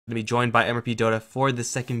to be joined by MRP Dota for the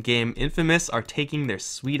second game. Infamous are taking their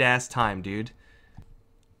sweet-ass time, dude.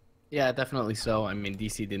 Yeah, definitely so. I mean,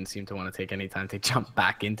 DC didn't seem to want to take any time to jump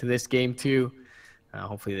back into this game, too.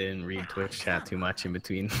 Hopefully they didn't read Twitch chat too much in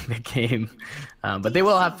between the game. But they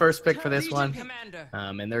will have first pick for this one.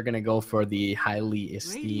 And they're going to go for the highly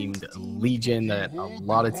esteemed Legion that a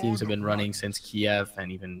lot of teams have been running since Kiev and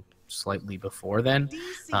even slightly before then.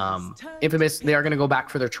 Infamous, they are going to go back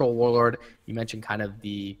for their Troll Warlord. You mentioned kind of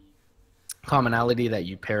the commonality that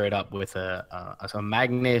you pair it up with a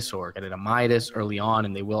Magnus or get it a Midas early on,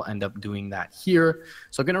 and they will end up doing that here.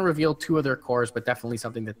 So going to reveal two of their cores, but definitely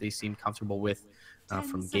something that they seem comfortable with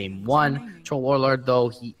from game one. Troll Warlord, though,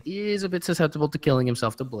 he is a bit susceptible to killing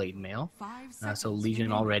himself to Blade Mail. So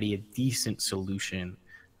Legion already a decent solution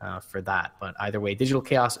for that. But either way, Digital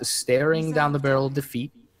Chaos is staring down the barrel of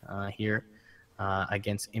defeat here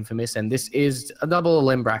against Infamous. And this is a double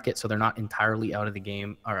limb bracket, so they're not entirely out of the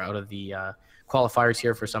game or out of the qualifiers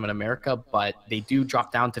here for Summit America. But they do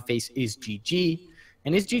drop down to face IsGG.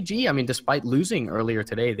 And IsGG, I mean, despite losing earlier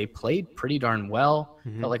today, they played pretty darn well.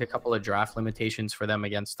 Felt like a couple of draft limitations for them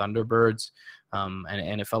against Thunderbirds.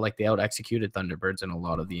 And it felt like they out-executed Thunderbirds in a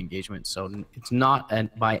lot of the engagements. So it's not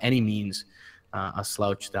by any means a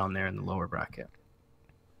slouch down there in the lower bracket.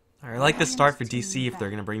 I like the start for DC if they're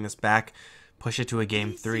going to bring this back, push it to a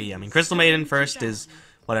game 3. I mean, Crystal Maiden first is,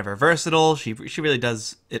 whatever, versatile. She really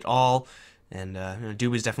does it all. And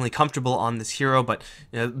Doob is definitely comfortable on this hero, but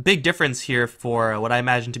big difference here for what I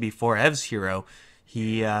imagine to be 4Ev's hero.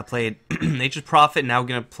 He played Nature's Prophet, now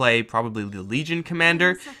going to play probably the Legion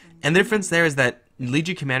Commander. And the difference there is that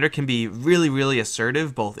Legion Commander can be really, really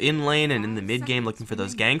assertive, both in lane and in the mid game, looking for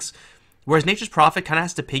those ganks. Whereas Nature's Prophet kind of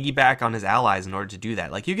has to piggyback on his allies in order to do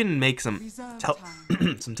that. Like, you can make some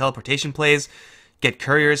some teleportation plays, get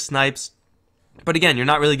courier snipes, but again, you're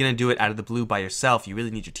not really going to do it out of the blue by yourself. You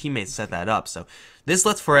really need your teammates to set that up. So this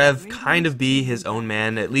lets 4Ev kind of be his own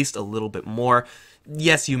man, at least a little bit more.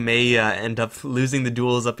 Yes, you may end up losing the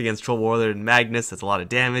duels up against Troll Warlord and Magnus. That's a lot of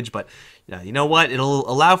damage, but you know what? It'll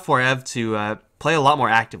allow 4Ev to play a lot more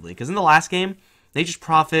actively. Because in the last game, Nature's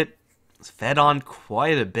Prophet was fed on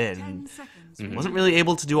quite a bit and wasn't really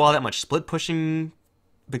able to do all that much split pushing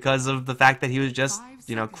because of the fact that he was just,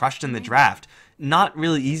 crushed in the draft. Not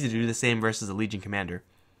really easy to do the same versus a Legion Commander.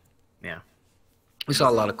 Yeah. We saw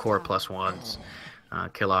a lot of core +1s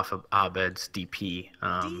kill off of Abed's DP.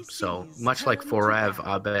 So much like 4Ev,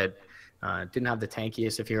 Abed didn't have the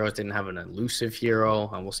tankiest of heroes, didn't have an elusive hero.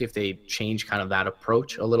 We'll see if they change kind of that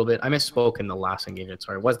approach a little bit. I misspoke in the last engagement.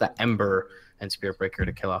 Sorry, it was the Ember and Spirit Breaker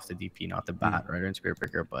to kill off the DP, not the Bat Rider and Spirit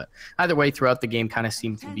Breaker. But either way, throughout the game, kind of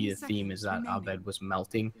seemed to be the theme is that Abed was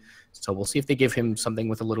melting. So we'll see if they give him something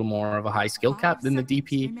with a little more of a high skill cap than the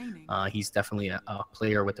DP. He's definitely a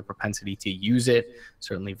player with the propensity to use it.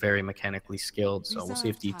 Certainly very mechanically skilled. So we'll see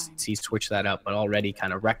if DC switch that up, but already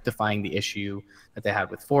kind of rectifying the issue that they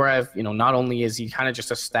had with 4Ev. Not only is he kind of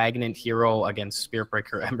just a stagnant hero against Spirit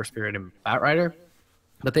Breaker, Ember Spirit, and Bat Rider,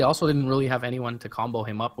 but they also didn't really have anyone to combo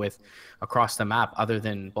him up with across the map other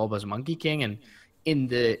than Bulba's Monkey King. And in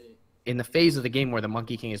the phase of the game where the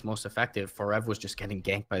Monkey King is most effective, 4Ev was just getting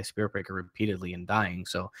ganked by Spirit Breaker repeatedly and dying.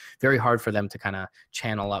 So very hard for them to kind of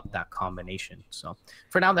channel up that combination. So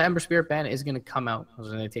for now, the Ember Spirit ban is going to come out. I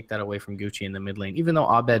was going to take that away from Gucci in the mid lane. Even though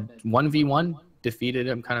Abed 1v1 defeated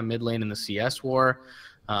him kind of mid lane in the CS war,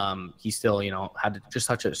 he still, had just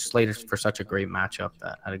such a slated for such a great matchup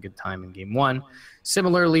that had a good time in game 1.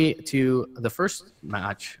 Similarly to the first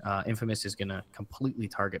match, Infamous is going to completely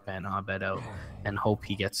target ban Abed out and hope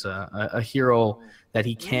he gets a hero that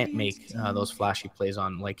he can't make those flashy plays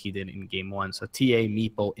on like he did in game 1. So TA,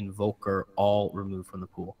 Meepo, Invoker, all removed from the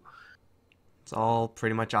pool. It's all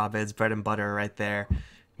pretty much Abed's bread and butter right there.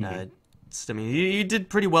 I mean, you did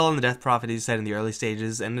pretty well on the Death Prophet, as you said, in the early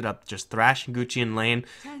stages. Ended up just thrashing Gucci in lane.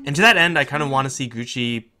 And to that end, I kind of want to see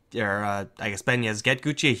Gucci, or I guess Benyes, get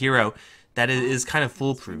Gucci a hero that is kind of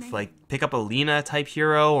foolproof. Like, pick up a Lina type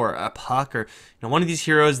hero or a Puck or one of these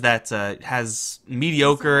heroes that has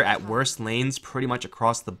mediocre at worst lanes pretty much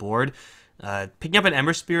across the board. Picking up an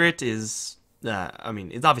Ember Spirit is, I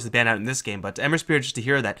mean, it's obviously banned out in this game, but Ember Spirit is just a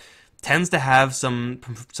hero that tends to have some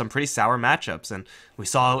pretty sour matchups, and we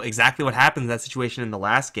saw exactly what happened in that situation in the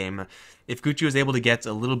last game. If Gucci was able to get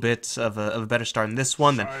a little bit of a better start in this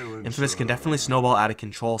one, then Infamous can definitely snowball out of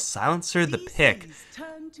control. Silencer the pick.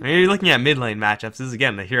 I mean, you're looking at mid lane matchups. This is,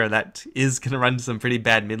 again, a hero that is going to run into some pretty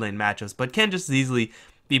bad mid lane matchups, but can just as easily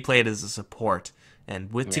be played as a support. And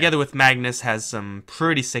together with Magnus, has some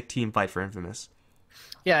pretty sick team fight for Infamous.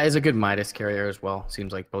 Yeah, he's a good Midas carrier as well.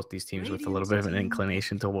 Seems like both these teams with a little bit of an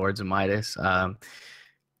inclination towards a Midas.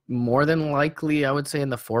 more than likely, I would say in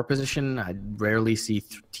the 4 position. I rarely see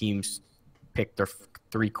teams pick their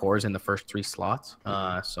 3 cores in the first 3 slots.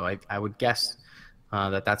 So I would guess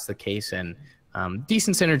that's the case. And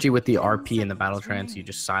decent synergy with the RP and the battle trance. You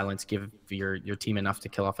just silence, give your team enough to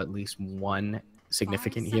kill off at least one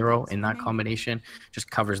significant hero in that combination.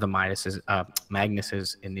 Just covers the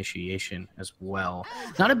Magnus's initiation as well.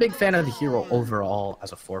 Not a big fan of the hero overall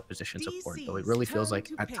as a 4 position support, though. It really feels like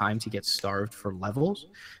at times he gets starved for levels,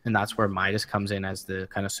 and that's where Midas comes in as the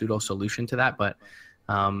kind of pseudo solution to that. But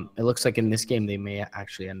it looks like in this game they may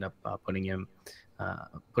actually end up putting him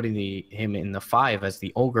in the 5 as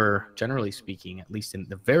the ogre, generally speaking, at least in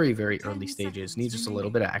the very, very early stages, needs just a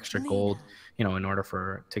little bit of extra gold, in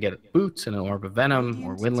order to get boots and an orb of venom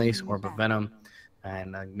or windlace orb of venom,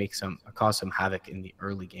 and cause some havoc in the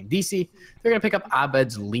early game. DC, they're gonna pick up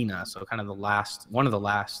Abed's Lina, so kind of one of the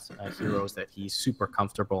last heroes that he's super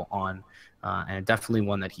comfortable on, and definitely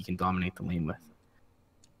one that he can dominate the lane with.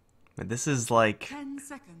 This is like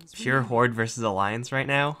pure Horde versus Alliance right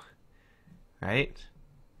now. Right?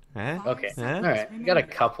 Okay. All right. We got a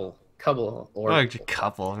couple. A couple.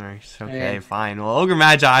 Okay, fine. Well, Ogre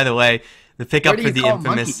Magi either way. The pickup for the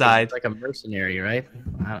infamous side. Like a mercenary, right?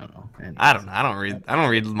 I don't know. I don't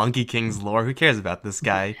read Monkey King's lore. Who cares about this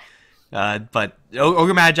guy? But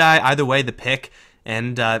Ogre Magi, either way, the pick.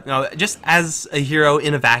 And just as a hero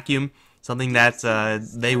in a vacuum, something that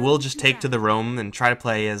they will just take to the roam and try to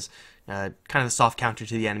play as kind of a soft counter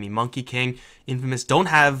to the enemy. Monkey King, Infamous don't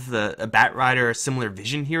have a Bat Rider or similar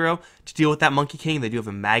vision hero to deal with that Monkey King. They do have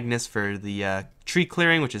a Magnus for the tree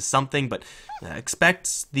clearing, which is something, but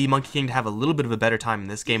expect the Monkey King to have a little bit of a better time in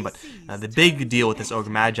this game. But the big deal with this Ogre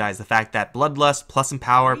Magi is the fact that Bloodlust plus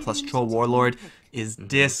Empower plus Troll Warlord is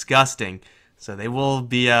disgusting. So they will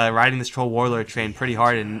be riding this Troll Warlord train pretty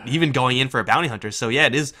hard and even going in for a Bounty Hunter. So yeah,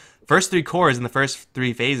 it is first 3 cores in the first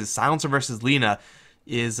 3 phases. Silencer versus Lina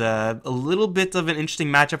is a little bit of an interesting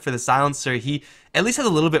matchup for the Silencer. He at least has a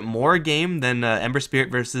little bit more game than Ember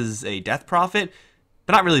Spirit versus a Death Prophet,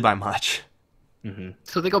 but not really by much.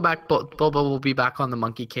 So they go back. Boba will be back on the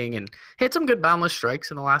Monkey King and hit some good boundless strikes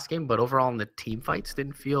in the last game, but overall in the team fights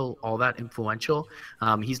didn't feel all that influential.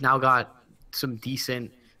 He's now got some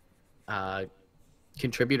decent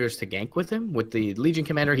contributors to gank with him. With the Legion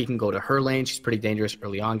Commander, he can go to her lane. She's pretty dangerous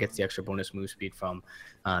early on, gets the extra bonus move speed from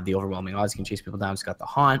the overwhelming odds. He can chase people down. He's got the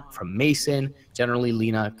Haunt from Mason. Generally,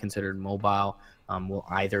 Lina, considered mobile, will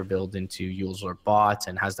either build into Yules or bots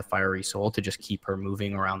and has the Fiery Soul to just keep her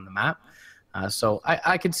moving around the map. So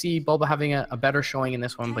I could see Bulba having a better showing in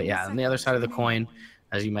this one. But yeah, on the other side of the coin,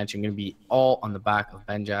 as you mentioned, going to be all on the back of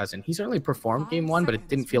Benjaz. And he certainly performed game 1, but it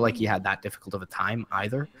didn't feel like he had that difficult of a time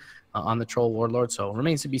either on the Troll Warlord. So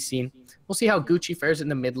remains to be seen. We'll see how Gucci fares in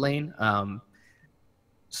the mid lane.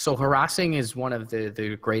 So harassing is one of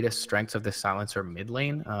the greatest strengths of the Silencer mid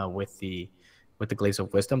lane with the Glaze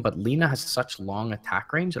of Wisdom, but Lina has such long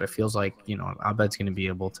attack range that it feels like, Abed's going to be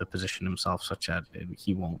able to position himself such that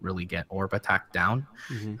he won't really get orb attacked down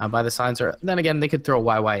by the Silencer. Then again, they could throw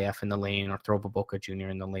YYF in the lane or throw Baboka Jr.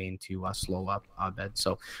 in the lane to slow up Abed.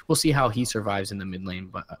 So we'll see how he survives in the mid lane,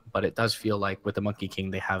 but it does feel like with the Monkey King,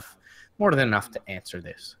 they have more than enough to answer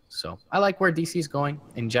this. So I like where DC's going.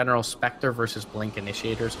 In general, Spectre versus Blink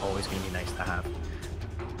Initiator is always going to be nice to have.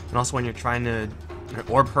 And also when you're trying to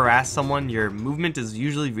orb harass someone, your movement is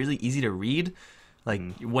usually really easy to read. Like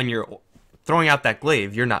when you're throwing out that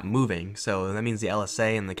glaive, you're not moving. So that means the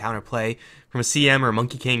LSA and the counterplay from a CM or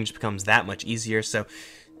Monkey King just becomes that much easier. So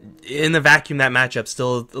in the vacuum, that matchup's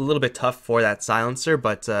still a little bit tough for that Silencer.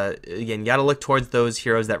 But again, you got to look towards those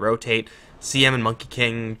heroes that rotate. CM and Monkey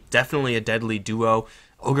King, definitely a deadly duo.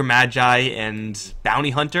 Ogre Magi and Bounty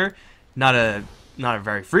Hunter, not a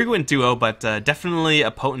very frequent duo, but definitely a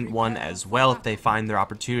potent one as well if they find their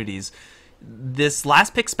opportunities. This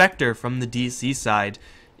last pick Spectre from the DC side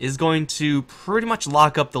is going to pretty much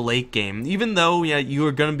lock up the late game. Even though you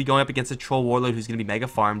are going to be going up against a Troll Warlord who's going to be mega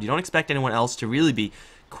farmed, you don't expect anyone else to really be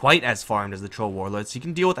quite as farmed as the Troll Warlord, so you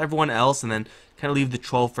can deal with everyone else and then kind of leave the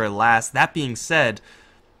Troll for last. That being said,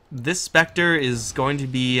 this Spectre is going to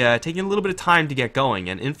be taking a little bit of time to get going,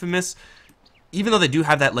 and Infamous, even though they do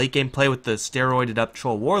have that late game play with the steroided up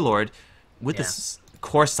Troll Warlord, with this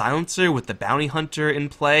core Silencer, with the Bounty Hunter in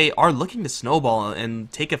play, are looking to snowball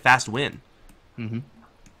and take a fast win.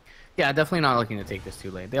 Yeah, definitely not looking to take this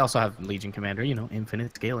too late. They also have Legion Commander,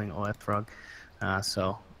 infinite scaling, OF Frog.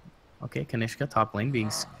 Okay, Kanishka top lane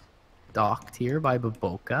being stalked here by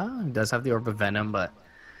Baboka. He does have the Orb of Venom, but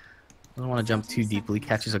I don't want to jump too deeply.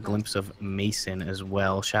 Catches a glimpse of Mason as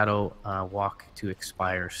well. Shadow walk to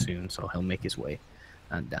expire soon, so he'll make his way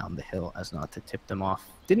down the hill as not to tip them off.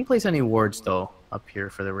 Didn't place any wards, though, up here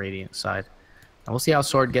for the Radiant side. And we'll see how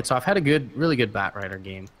Sword gets off. Had a really good Batrider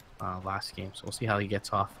game last game, so we'll see how he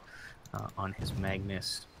gets off on his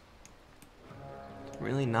Magnus.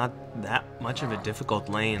 Really not that much of a difficult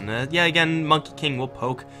lane. Yeah, again, Monkey King will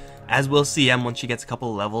poke, as will CM once she gets a couple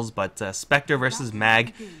of levels, but Spectre versus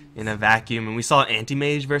Mag in a vacuum, and we saw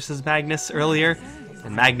Anti-Mage versus Magnus earlier,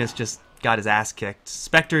 and Magnus just got his ass kicked.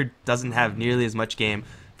 Spectre doesn't have nearly as much game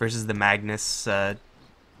versus the Magnus,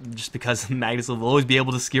 just because Magnus will always be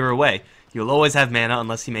able to skewer away. He'll always have mana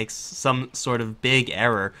unless he makes some sort of big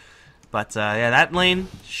error. But yeah, that lane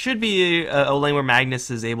should be a lane where Magnus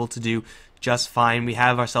is able to do just fine. We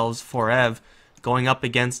have ourselves Forev going up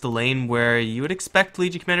against a lane where you would expect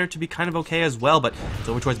Legion Commander to be kind of okay as well, but it's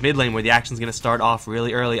over towards mid lane where the action's going to start off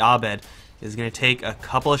really early. Abed is going to take a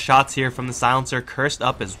couple of shots here from the Silencer, cursed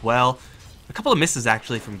up as well. A couple of misses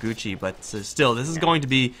actually from Gucci, but still, this is going to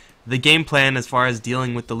be the game plan as far as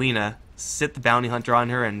dealing with the Lina. Sit the Bounty Hunter on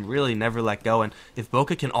her and really never let go, and if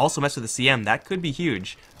Boca can also mess with the CM, that could be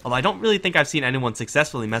huge. Although I don't really think I've seen anyone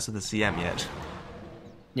successfully mess with the CM yet.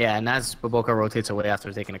 Yeah, and as Baboka rotates away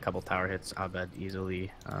after taking a couple tower hits, Abed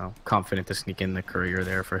easily confident to sneak in the courier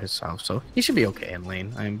there for himself. So he should be okay in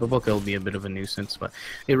lane. I mean, Baboka will be a bit of a nuisance, but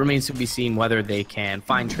it remains to be seen whether they can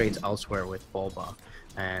find trades elsewhere with Bulba.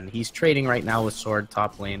 And he's trading right now with Sword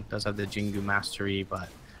top lane. Does have the Jingu Mastery, but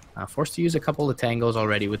forced to use a couple of tangos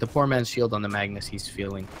already. With the poor man's shield on the Magnus, he's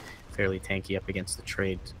feeling fairly tanky up against the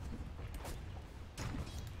trades.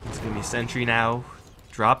 It's going to be Sentry now.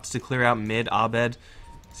 Dropped to clear out mid. Abed.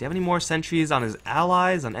 Does he have any more sentries on his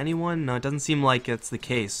allies, on anyone? No, it doesn't seem like it's the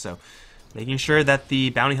case. So making sure that the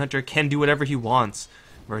Bounty Hunter can do whatever he wants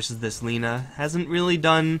versus this Lina. Hasn't really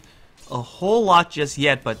done a whole lot just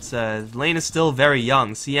yet, but lane is still very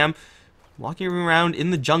young. CM walking around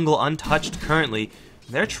in the jungle untouched currently.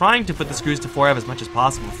 They're trying to put the screws to Forev as much as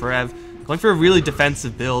possible. Forev going for a really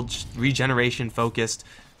defensive build, regeneration focused.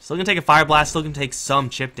 Still going to take a Fire Blast, still going to take some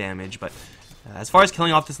chip damage, but as far as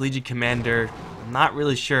killing off this Legion Commander, I'm not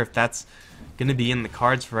really sure if that's going to be in the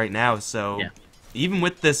cards for right now. So yeah, even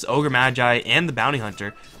with this Ogre Magi and the Bounty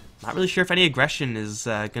Hunter, not really sure if any aggression is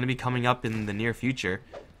going to be coming up in the near future.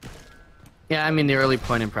 Yeah, I mean, the early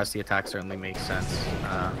point and press the attack certainly makes sense.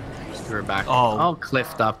 We're back. Oh,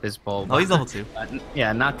 cliffed up his bulb. Oh, he's level 2.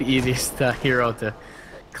 Yeah, not the easiest hero to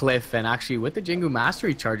cliff, and actually with the Jingu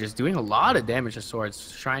Mastery charges, doing a lot of damage to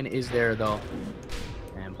Swords. Shrine is there though,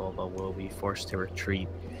 and Bulba will be forced to retreat.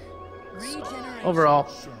 So,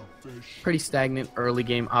 overall, pretty stagnant early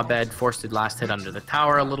game. Abed forced his last hit under the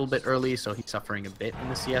tower a little bit early, so he's suffering a bit in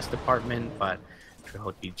the CS department, but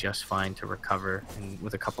he'll be just fine to recover. And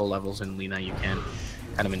with a couple levels in Lina, you can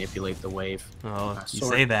kind of manipulate the wave. Oh, you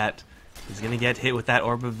say that. He's going to get hit with that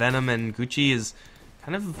Orb of Venom, and Gucci is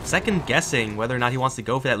kind of second-guessing whether or not he wants to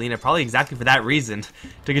go for that Lina, probably exactly for that reason.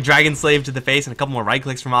 Took a Dragon Slave to the face and a couple more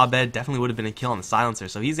right-clicks from Abed. Definitely would have been a kill on the Silencer,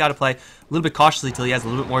 so he's got to play a little bit cautiously till he has a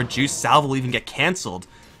little bit more juice. Salve will even get cancelled.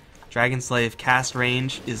 Dragon Slave cast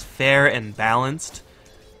range is fair and balanced.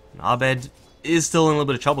 And Abed is still in a little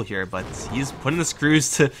bit of trouble here, but he's putting the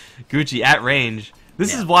screws to Gucci at range.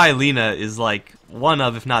 This is why Lina is like one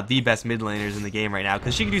of, if not the best mid laners in the game right now,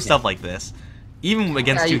 because she can do stuff like this. Even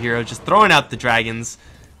against two heroes, just throwing out the dragons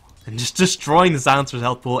and just destroying the Silencer's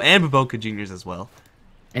health pool and Baboka Juniors as well.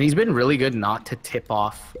 And he's been really good not to tip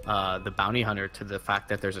off the Bounty Hunter to the fact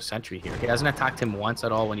that there's a sentry here. He hasn't attacked him once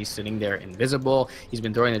at all when he's sitting there invisible. He's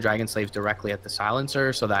been throwing the Dragon Slaves directly at the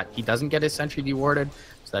Silencer so that he doesn't get his sentry dewarded,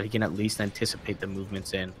 so that he can at least anticipate the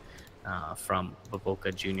movements in from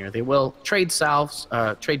Baboka Jr. They will trade salves,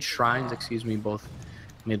 trade shrines, excuse me, both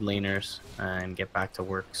mid laners, and get back to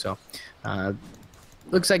work. So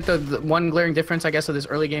looks like the one glaring difference, I guess, of this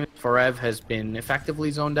early game, Forev has been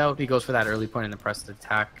effectively zoned out. He goes for that early point in the pressed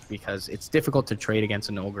attack because it's difficult to trade against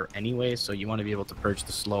an Ogre anyway, so you want to be able to purge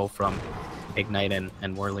the slow from Ignite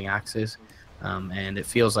and Whirling Axes. And it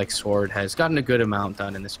feels like Sword has gotten a good amount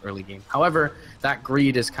done in this early game. However, that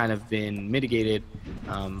greed has kind of been mitigated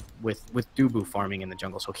with Dubu farming in the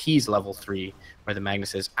jungle. So he's level 3 where the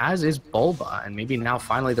Magnus is, as is Bulba. And maybe now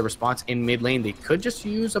finally the response in mid lane. They could just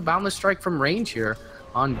use a Boundless Strike from range here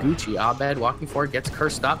on Gucci. Abed walking forward, gets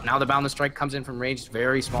cursed up. Now the Boundless Strike comes in from range.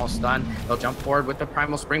 Very small stun. They'll jump forward with the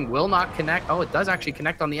Primal Spring. Will not connect. Oh, it does actually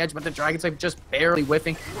connect on the edge, but the Dragon Slave just barely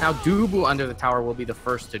whiffing. Now Dubu under the tower will be the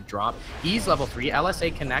first to drop. He's level 3.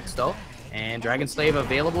 LSA connects though, and Dragon Slave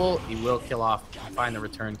available. He will kill off, find the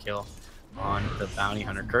return kill on the Bounty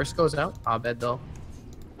Hunter. Curse goes out. Abed though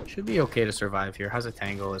should be okay to survive here. Has a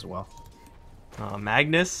Tangle as well.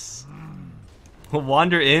 Magnus will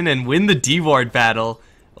wander in and win the D-Ward battle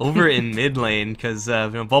over in mid lane because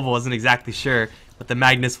Bulba wasn't exactly sure what the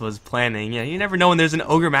Magnus was planning. You never know when there's an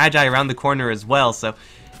Ogre Magi around the corner as well, so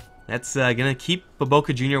that's gonna keep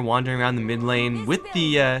Baboka Jr. wandering around the mid lane with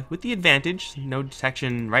the advantage. No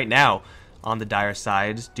detection right now on the Dire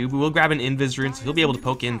side. Dubu will grab an Invis rune, so he'll be able to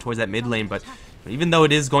poke in towards that mid lane, but even though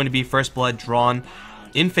it is going to be first blood drawn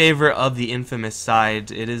in favor of the Infamous side,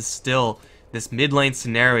 it is still this mid lane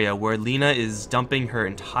scenario where Lina is dumping her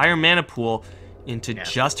entire mana pool into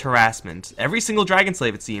just harassment. Every single Dragon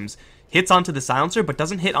Slave, it seems, hits onto the silencer, but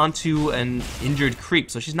doesn't hit onto an injured creep,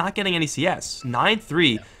 so she's not getting any CS.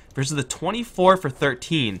 9-3 versus the 24 for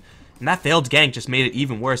 13. And that failed gank just made it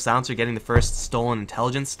even worse. Silencer getting the first stolen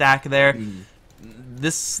intelligence stack there.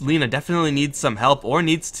 This Lina definitely needs some help, or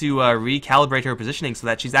needs to recalibrate her positioning so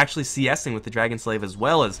that she's actually CSing with the Dragon Slave as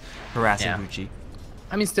well as harassing Gucci.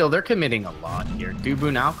 I mean, still, they're committing a lot here.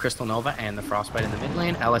 Dubu now, Crystal Nova, and the Frostbite in the mid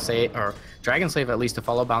lane. LSA, or Dragon Slave at least to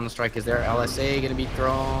follow Bound the Strike is there. LSA going to be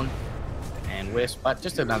thrown. And Wisp, but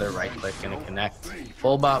just another right click going to connect.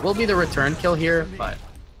 Bulba will be the return kill here, but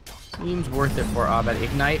seems worth it for Abed.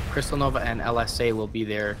 Ignite, Crystal Nova, and LSA will be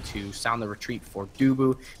there to sound the retreat for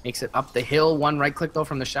Dubu. Makes it up the hill. One right click though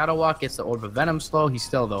from the Shadow Walk. Gets the Orb of Venom slow. He's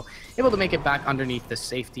still though able to make it back underneath the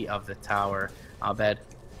safety of the tower. Abed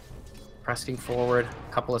pressing forward,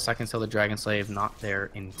 a couple of seconds till the Dragon Slave, not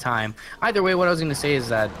there in time. Either way, what I was going to say is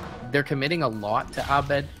that they're committing a lot to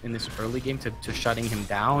Abed in this early game to shutting him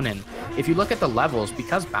down. And if you look at the levels,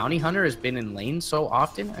 because Bounty Hunter has been in lane so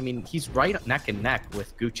often, I mean, he's right neck and neck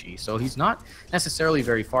with Gucci, so he's not necessarily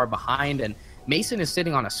very far behind. And Mason is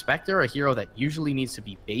sitting on a Spectre, a hero that usually needs to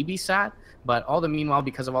be babysat, but all the meanwhile,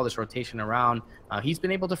 because of all this rotation around, he's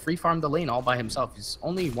been able to free farm the lane all by himself. He's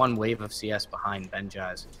only one wave of CS behind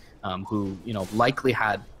Benjaz, who, likely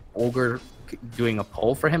had Ogre doing a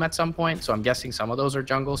pull for him at some point. So I'm guessing some of those are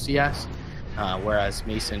jungle CS, whereas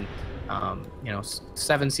Mason,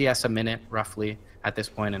 7 CS a minute roughly at this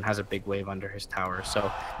point and has a big wave under his tower.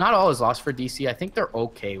 So not all is lost for DC. I think they're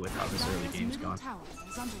okay with how this early game's gone.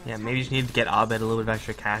 Yeah, maybe you just need to get Abed a little bit of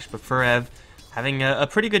extra cash, but Furev having a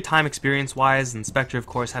pretty good time experience-wise, and Spectre, of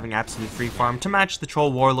course, having absolute free farm to match the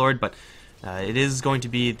Troll Warlord, but it is going to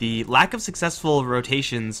be the lack of successful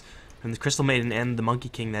rotations from the Crystal Maiden and the Monkey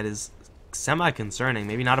King that is semi-concerning.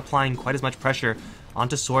 Maybe not applying quite as much pressure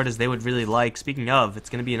onto Sword as they would really like. Speaking of, it's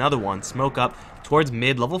going to be another one. Smoke up towards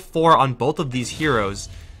mid, level 4 on both of these heroes.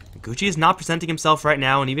 Gucci is not presenting himself right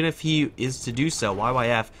now, and even if he is to do so,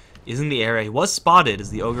 YYF is in the area. He was spotted as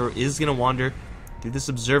the Ogre is going to wander through this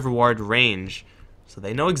Observer Ward range. So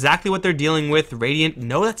they know exactly what they're dealing with. Radiant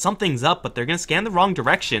know that something's up, but they're going to scan the wrong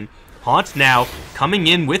direction. Haunt now coming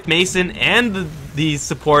in with Mason and the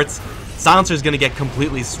supports. Silencer is going to get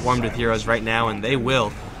completely swarmed with heroes right now, and they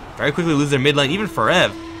will very quickly lose their mid lane. Even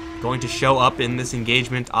Furev going to show up in this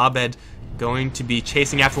engagement. Abed going to be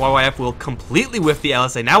chasing after YYF, will completely whiff the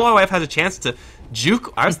LSA. Now YYF has a chance to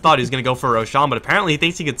juke. I thought he was going to go for Roshan, but apparently he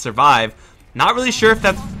thinks he could survive. Not really sure if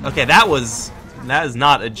that's... Okay, that is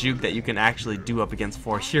not a juke that you can actually do up against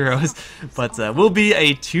 4 heroes, but will be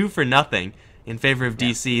a 2-for-0 in favor of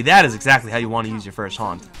DC. That is exactly how you want to use your first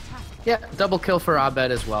Haunt. Yeah, double kill for Abed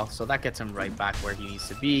as well, so that gets him right back where he needs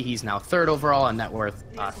to be. He's now 3rd overall on net worth,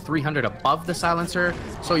 300 above the Silencer.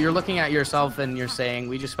 So you're looking at yourself and you're saying,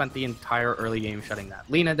 we just spent the entire early game shutting that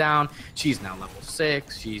Lina down. She's now level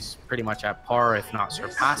 6. She's pretty much at par, if not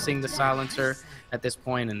surpassing the Silencer at this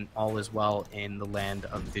point, and all is well in the land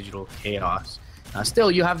of digital chaos. Still,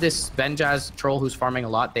 you have this Benjaz troll who's farming a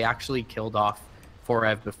lot. They actually killed off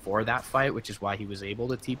Furev before that fight, which is why he was able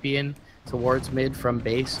to TP in towards mid from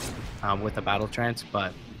base with a battle trance,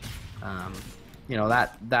 but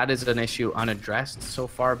that is an issue unaddressed so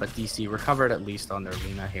far, but DC recovered at least on their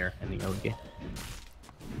Lina here in the early game.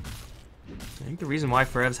 I think the reason why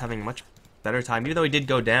Furev's having a much better time, even though he did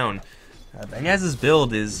go down, Benjaz's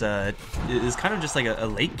build is kind of just like a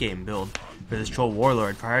late game build for this Troll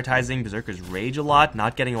Warlord, prioritizing Berserker's Rage a lot,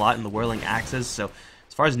 not getting a lot in the Whirling Axes. So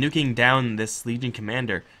as far as nuking down this Legion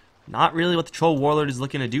Commander, not really what the Troll Warlord is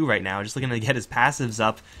looking to do right now. Just looking to get his passives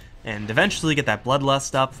up and eventually get that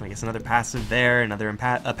Bloodlust up. I guess another passive there, another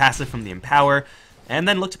passive from the Empower, and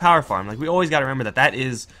then look to power farm. Like, we always got to remember that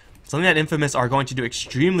is something that Infamous are going to do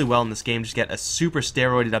extremely well in this game. Just get a super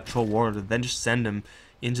steroided up Troll Warlord and then just send him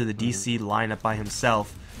into the DC lineup by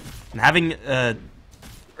himself. And having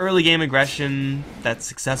early game aggression that's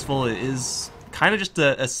successful is kind of just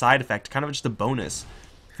a side effect, kind of just a bonus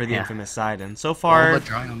for the Infamous side, and so far...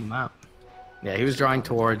 drawing on the map. Yeah, he was drawing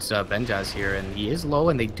towards Benjaz here, and he is low,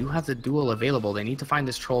 and they do have the duel available. They need to find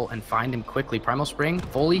this troll and find him quickly. Primal Spring,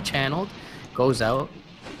 fully channeled, goes out.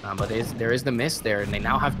 But there is the miss there, and they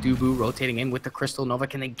now have Dubu rotating in with the Crystal Nova.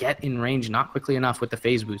 Can they get in range? Not quickly enough with the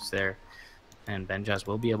phase boost there. And Benjaz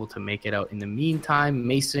will be able to make it out. In the meantime,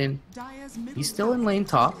 Mason, he's still in lane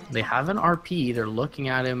top. They have an RP. They're looking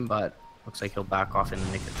at him, but looks like he'll back off in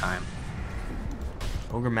the nick of time.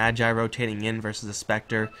 Ogre Magi rotating in versus a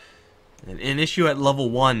Spectre. An issue at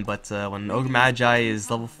level 1, but when Ogre Magi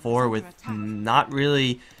is level 4 with not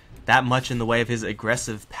really that much in the way of his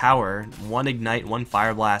aggressive power, one Ignite, one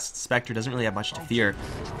Fire Blast, Spectre doesn't really have much to fear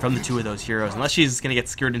from the two of those heroes, unless she's going to get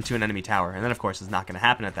skewered into an enemy tower. And then, of course, it's not going to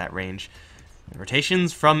happen at that range.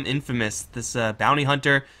 Rotations from Infamous. This bounty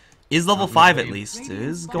hunter is level 5 at least.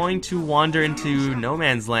 Is going to wander into no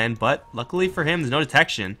man's land, but luckily for him, there's no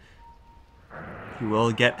detection. He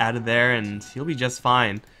will get out of there, and he'll be just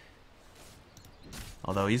fine.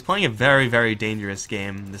 Although he's playing a very, very dangerous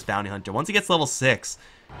game, this bounty hunter. Once he gets level 6,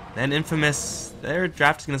 then Infamous, their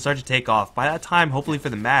draft is going to start to take off. By that time, hopefully for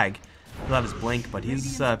the mag, he'll have his blink, but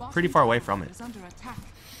he's pretty far away from it.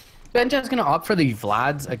 Benja's going to opt for the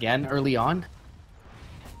Vlads again early on.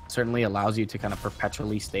 Certainly allows you to kind of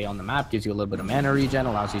perpetually stay on the map, gives you a little bit of mana regen,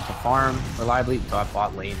 allows you to farm reliably. Dot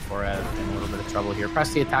bot lane for in a little bit of trouble here.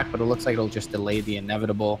 Press the attack, but it looks like it'll just delay the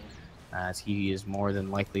inevitable, as he is more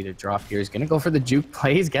than likely to drop here. He's going to go for the juke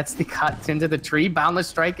plays, gets the cut into the tree. Boundless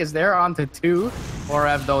Strike is there onto 2.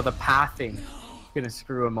 Forev, though, the pathing going to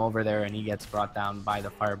screw him over there, and he gets brought down by the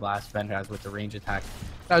Fire Blast. Benjaz with the range attack.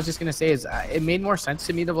 What I was just going to say is it made more sense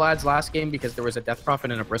to me, the Vlad's last game, because there was a Death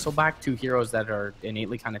Prophet and a Bristleback, 2 heroes that are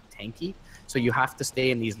innately kind of tanky. So you have to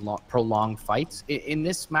stay in these prolonged fights. In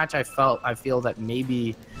this match, I feel that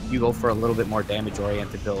maybe you go for a little bit more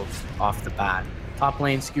damage-oriented builds off the bat. Top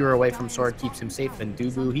lane, skewer away from Sword keeps him safe, and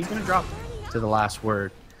Dubu, he's going to drop to the last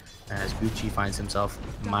word as Gucci finds himself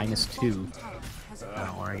 -2,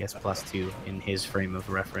 or I guess +2 in his frame of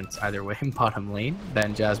reference. Either way, in bottom lane.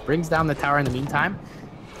 Benjaz brings down the tower in the meantime,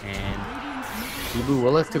 and Dubu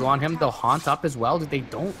will look to go on him. They'll haunt up as well. They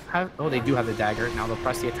don't have... Oh, they do have the dagger. Now they'll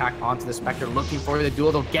press the attack onto the Spectre, looking for the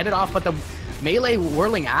duel. They'll get it off, but the melee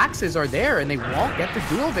whirling axes are there, and they won't get the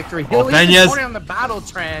duel victory. He'll on the battle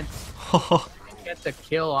trance. Get the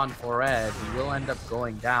kill on Fored. He will end up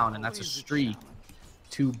going down, and that's a streak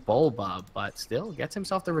to Bulba, but still gets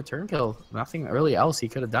himself the return kill. Nothing really else he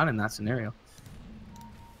could have done in that scenario.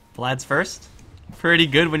 Vlad's first. Pretty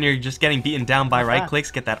good when you're just getting beaten down by right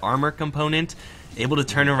clicks, get that armor component, able to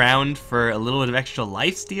turn around for a little bit of extra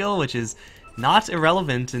life steal, which is not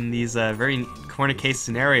irrelevant in these very corner case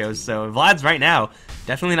scenarios. So Vlad's right now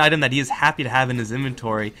definitely an item that he is happy to have in his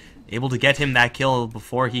inventory, able to get him that kill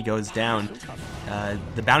before he goes down.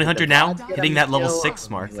 The bounty hunter now hitting that level 6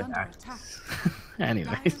 mark.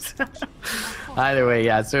 Anyways, either way,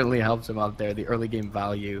 yeah, it certainly helps him out there. The early game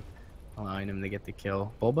value allowing him to get the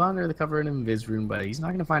kill. Bulba under the cover in Invis Rune, but he's not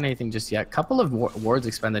going to find anything just yet. Couple of wards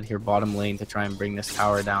expended here bottom lane to try and bring this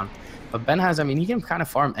tower down. But Ben has, I mean, he can kind of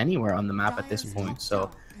farm anywhere on the map at this point,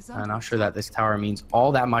 so I'm not sure that this tower means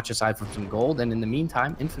all that much aside from some gold. And in the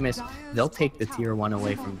meantime, Infamous, they'll take the tier 1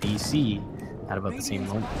 away from DC at about the same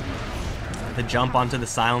moment. The jump onto the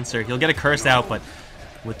silencer. He'll get a curse out, but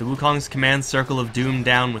with the Wukong's command circle of doom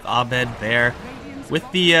down with Abed there, with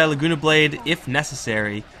the Laguna Blade if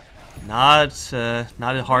necessary, not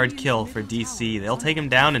a hard kill for DC. They'll take him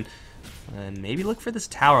down and maybe look for this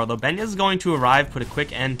tower, although Benya is going to arrive, put a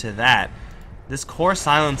quick end to that. This core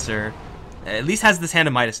silencer at least has this Hand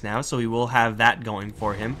of Midas now, so he will have that going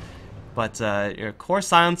for him. But your core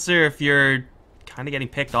silencer, if you're kind of getting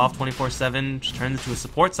picked off 24/7, just turns into a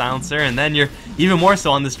support silencer, and then you're even more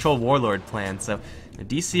so on this Troll Warlord plan. So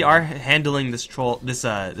DC are handling this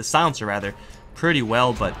silencer rather pretty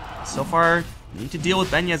well, but so far need to deal with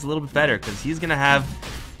Benyaz a little bit better, because he's gonna have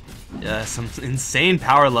some insane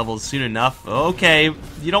power levels soon enough. Okay,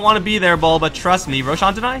 you don't want to be there, Bull, but trust me.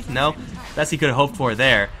 Roshan deny? No, best he could have hoped for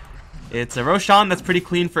there. It's a Roshan that's pretty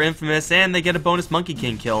clean for Infamous, and they get a bonus Monkey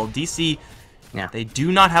King kill. DC, yeah, they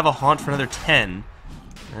do not have a haunt for another 10.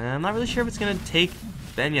 I'm not really sure if it's going to take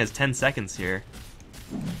Benyaz 10 seconds here.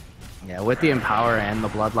 Yeah, with the Empower and the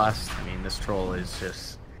Bloodlust, I mean, this troll is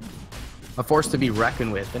just a force to be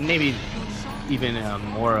reckoned with. And maybe even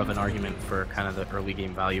more of an argument for kind of the early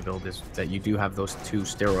game value build is that you do have those 2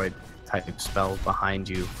 steroid type spells behind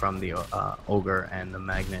you from the Ogre and the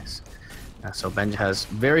Magnus. So Benj has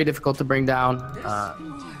very difficult to bring down,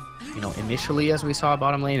 you know, initially as we saw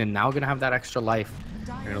bottom lane, and now going to have that extra life.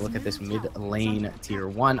 We're going to look at this mid lane tier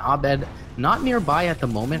 1. Abed not nearby at the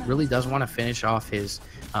moment, really does want to finish off his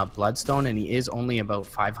Bloodstone, and he is only about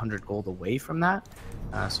 500 gold away from that.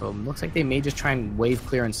 So it looks like they may just try and wave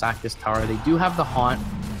clear and sack this tower. They do have the Haunt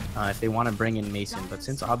if they want to bring in Mason, but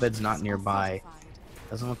since Abed's not nearby,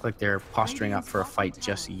 Doesn't look like they're posturing up for a fight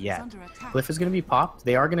just yet. Glyph is going to be popped.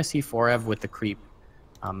 They are going to see Forev with the creep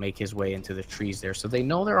make his way into the trees there. So they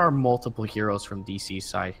know there are multiple heroes from DC's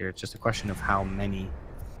side here. It's just a question of how many.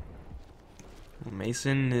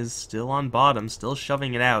 Mason is still on bottom, still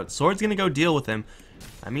shoving it out. Sword's going to go deal with him.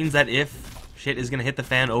 That means that if shit is going to hit the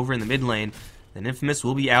fan over in the mid lane, then Infamous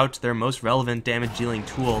will be out, their most relevant damage-dealing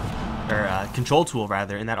tool, or control tool,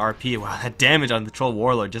 rather, in that RP. Wow, that damage on the Troll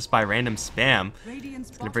Warlord just by random spam.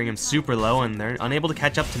 It's going to bring him super low, and they're unable to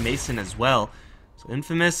catch up to Mason as well. So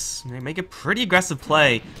Infamous, they make a pretty aggressive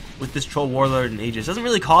play with this Troll Warlord and Aegis. Doesn't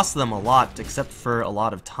really cost them a lot, except for a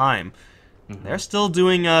lot of time. They're still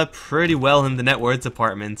doing pretty well in the net worth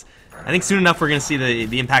department. I think soon enough we're going to see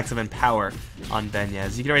the impacts of Empower on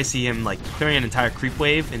Benyaz. You can already see him like clearing an entire creep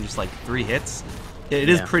wave in just like 3 hits. It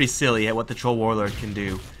is pretty silly at what the Troll Warlord can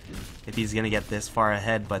do if he's going to get this far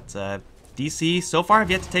ahead. But DC so far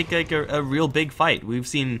have yet to take like a real big fight. We've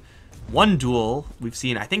seen 1 duel. We've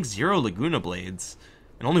seen, I think, 0 Laguna Blades.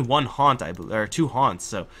 And only 1 Haunt, or 2 Haunts.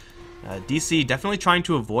 So DC definitely trying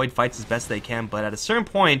to avoid fights as best they can. But at a certain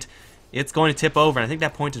point, it's going to tip over. And I think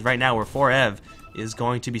that point is right now where Forev is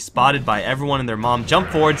going to be spotted by everyone and their mom. Jump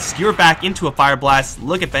forward, skewer back into a Fire Blast.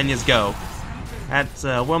 Look at Benyaz go. That's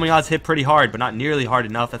Overwhelming Odds hit pretty hard, but not nearly hard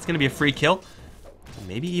enough. That's going to be a free kill.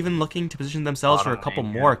 Maybe even looking to position themselves for a couple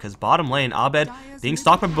more, because bottom lane, Abed, being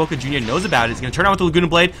stalked by Boca Jr., knows about it. He's going to turn around with the Laguna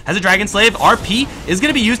Blade, has a Dragon Slave. RP is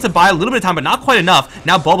going to be used to buy a little bit of time, but not quite enough.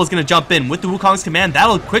 Now Bulba's going to jump in with the Wukong's command.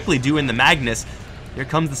 That'll quickly do in the Magnus. Here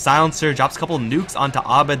comes the Silencer, drops a couple of nukes onto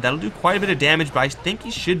Abed. That'll do quite a bit of damage, but I think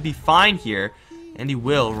he should be fine here. And he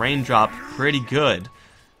will. Raindrop pretty good.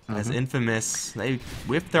 As Infamous, they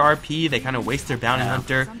whip their RP, they kind of waste their Bounty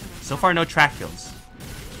Hunter. So far, no track kills.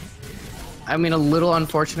 I mean, a little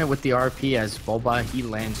unfortunate with the RP as Bulba, he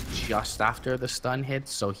lands just after the stun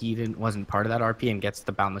hits, so he wasn't part of that RP and gets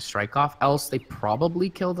the Boundless Strike off. Else, they probably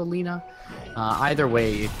kill the Lina. Either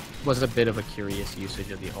way, it was a bit of a curious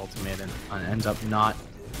usage of the ultimate and ends up not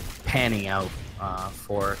panning out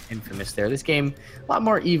for Infamous there. This game, a lot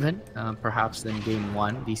more even, perhaps, than Game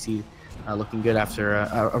 1. DC looking good after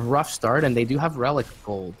a rough start, and they do have Relic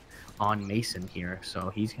Gold on Mason here, so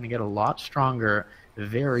he's going to get a lot stronger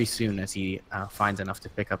very soon as he finds enough to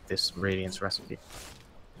pick up this Radiance recipe.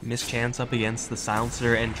 Mischance up against the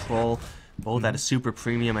Silencer and Troll, both at a super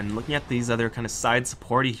premium, and looking at these other kind of side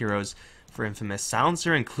supporty heroes for Infamous,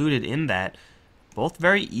 Silencer included in that, both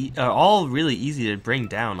very all really easy to bring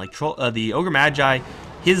down. Like the Ogre Magi,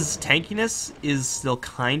 his tankiness is still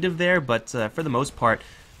kind of there, but for the most part,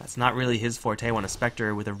 that's not really his forte when a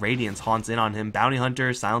Spectre with a Radiance haunts in on him. Bounty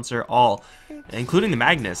Hunter, Silencer, all, including the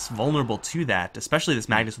Magnus, vulnerable to that, especially this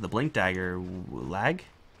Magnus with the Blink Dagger. Lag?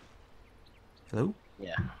 Hello?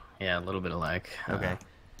 Yeah, a little bit of lag. Okay.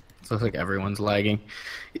 It looks like everyone's lagging.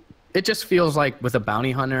 It just feels like with a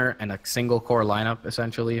Bounty Hunter and a single core lineup,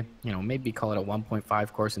 essentially, you know, maybe call it a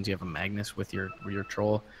 1.5 core since you have a Magnus with your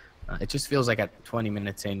Troll. It just feels like at 20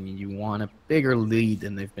 minutes in, you want a bigger lead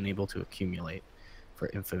than they've been able to accumulate for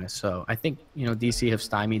Infamous. So I think, you know, DC have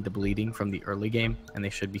stymied the bleeding from the early game, and they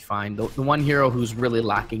should be fine. The one hero who's really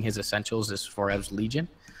lacking his essentials is Forev's Legion.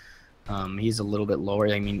 He's a little bit lower.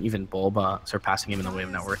 I mean, even Bulba surpassing him in the wave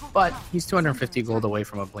net worth, but he's 250 gold away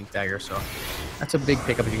from a Blink Dagger, so that's a big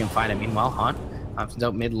pickup if you can find it. Meanwhile, Haunt comes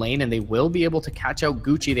out mid lane, and they will be able to catch out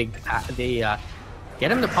Gucci. They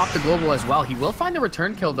get him to pop the global as well. He will find the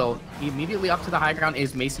return kill, though. Immediately up to the high ground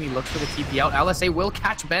is Mason. He looks for the TP out. LSA will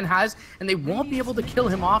catch Benhaz, and they won't be able to kill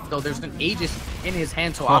him off, though. There's an Aegis in his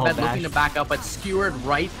hand, so Abed looking to back up, but skewered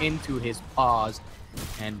right into his paws.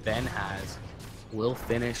 And Benhaz will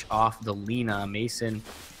finish off the Lina. Mason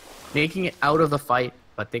making it out of the fight,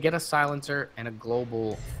 but they get a Silencer and a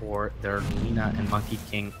global for their Lina and Monkey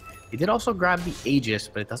King. They did also grab the Aegis,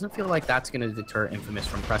 but it doesn't feel like that's going to deter Infamous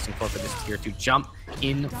from pressing forward for this tier 2. Jump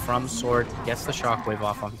in from Sword, gets the Shockwave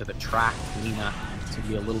off onto the track. Lina to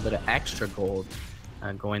be a little bit of extra gold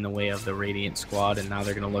going the way of the Radiant squad, and now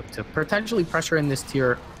they're going to look to potentially pressure in this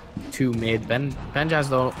tier 2 mid. Benjaz,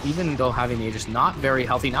 though, even though having the Aegis, not very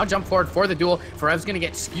healthy. Now jump forward for the duel. Forev's going to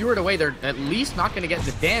get skewered away. They're at least not going to get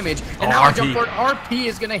the damage. And now RP. Jump forward. RP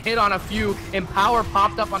is going to hit on a few. Empower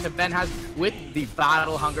popped up onto Benhaz with the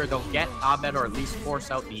Battle Hunger. They'll get Abed, or at least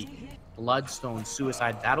force out the Bloodstone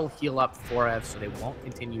Suicide. That'll heal up Forev, so they won't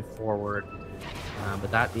continue forward.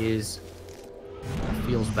 But that feels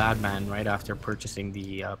bad, man, right after purchasing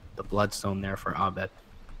the Bloodstone there for Abed.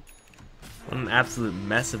 What an absolute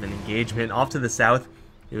mess of an engagement. Off to the south,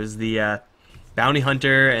 it was the Bounty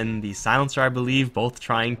Hunter and the Silencer, I believe, both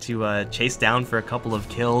trying to chase down for a couple of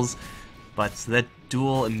kills. But that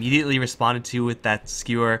duel immediately responded to with that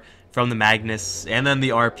skewer. from the Magnus and then the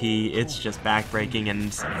RP. It's just backbreaking.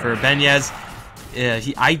 And for Benyaz,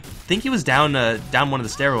 I think he was down one of the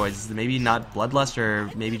steroids. Maybe not Bloodlust, or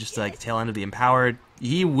maybe just like tail end of the Empowered.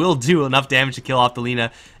 He will do enough damage to kill off the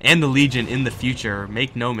Lina and the Legion in the future.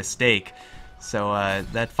 Make no mistake. So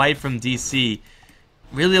that fight from DC,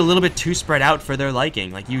 really a little bit too spread out for their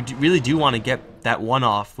liking. Like, you really do want to get that one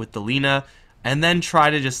off with the Lina, and then try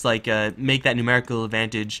to just like make that numerical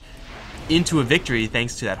advantage into a victory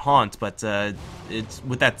thanks to that haunt. But it's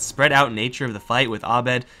with that spread out nature of the fight, with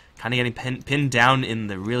Abed kind of getting pinned down in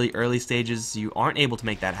the really early stages, you aren't able to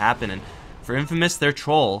make that happen. And for Infamous, their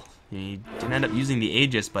troll, he didn't end up using the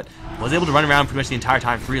Aegis, but was able to run around pretty much the entire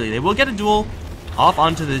time freely. They will get a duel off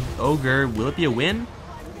onto the Ogre. Will it be a win?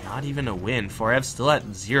 Not even a win. Forev still at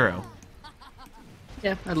 0.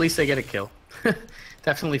 Yeah, at least they get a kill.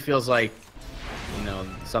 Definitely feels like, you know,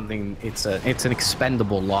 something. It's an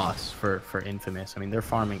expendable loss for Infamous. I mean, they're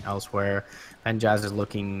farming elsewhere. Benjaz is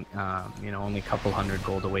looking, you know, only a couple hundred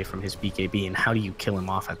gold away from his BKB, and how do you kill him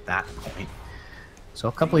off at that point? So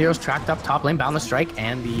a couple heroes tracked up top lane, Boundless Strike,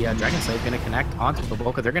 and the Dragon Slave going to connect onto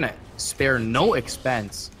Baboka. They're going to spare no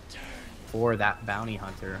expense for that Bounty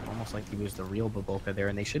Hunter, almost like he was the real Baboka there,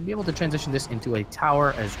 and they should be able to transition this into a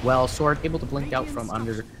tower as well. Sword able to blink out from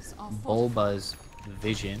under Bulba's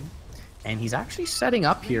vision, and he's actually setting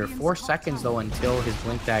up here. 4 seconds though until his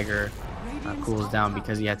Blink Dagger cools down,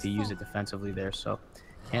 because he had to use it defensively there, so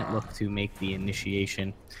can't look to make the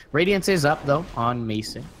initiation. Radiance is up though on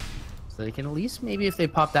Mason, so they can at least, maybe if they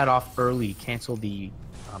pop that off early, cancel the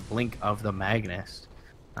blink of the Magnus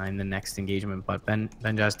in the next engagement. But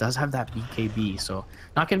Benjaz does have that BKB, so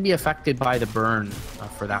not going to be affected by the burn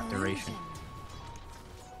for that duration.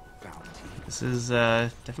 This is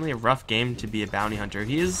definitely a rough game to be a bounty hunter.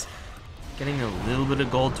 He is getting a little bit of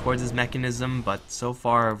gold towards his mechanism, but so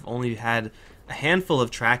far I've only had a handful of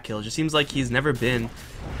track kills. It just seems like he's never been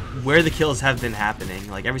where the kills have been happening.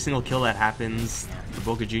 Like, every single kill that happens, the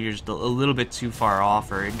Boca Jr. is a little bit too far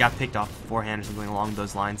off, or it got picked off beforehand or something along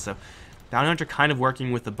those lines. So Bounty Hunter kind of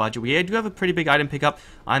working with the budget. We do have a pretty big item pickup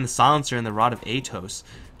on the Silencer and the Rod of Atos.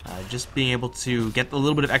 Just being able to get a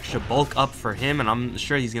little bit of extra bulk up for him, and I'm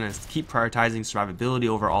sure he's going to keep prioritizing survivability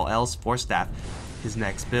over all else for Staff his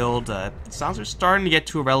next build. Silencer's starting to get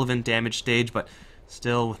to a relevant damage stage, but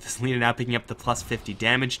still, with this Lina now picking up the plus 50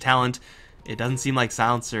 damage talent, it doesn't seem like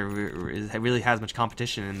Silencer really has much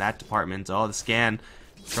competition in that department. Oh, the scan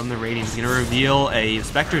from the Radiant is going to reveal a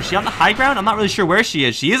Spectre. Is she on the high ground? I'm not really sure where she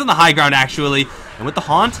is. She is on the high ground, actually. And with the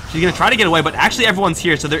Haunt, she's going to try to get away, but actually everyone's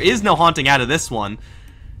here, so there is no haunting out of this one.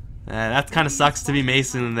 That kind of sucks to be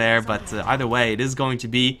Mason there, but either way, it is going to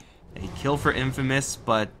be a kill for Infamous,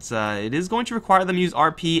 but it is going to require them to use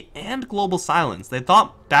RP and Global Silence. They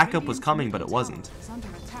thought backup was coming, but it wasn't.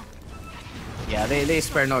 Yeah, they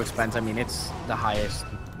spare no expense. I mean, it's the highest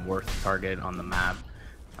worth target on the map,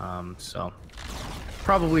 so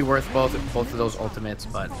probably worth both of those ultimates,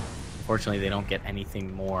 but unfortunately they don't get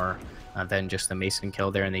anything more than just the Mason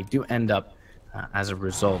kill there, and they do end up, as a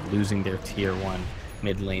result, losing their tier 1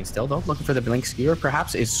 mid lane. Still though, looking for the Blink Skewer,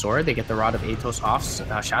 perhaps is Sword. They get the Rod of Atos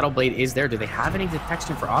off. Shadow Blade is there. Do they have any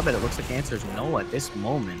detection for Abed? It looks like the answer is no at this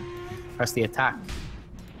moment. Press the attack.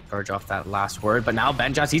 Charge off that last word, but now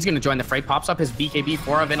Benjaz, he's going to join the fray. Pops up his BKB.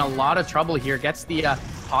 Forev in a lot of trouble here. Gets the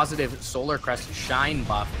positive Solar Crest Shine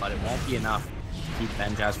buff, but it won't be enough to keep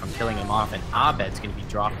Benjaz from killing him off, and Abed's going to be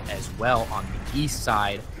dropped as well on the east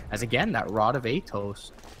side, as again, that Rod of Atos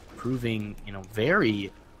proving, you know,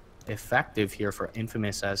 very effective here for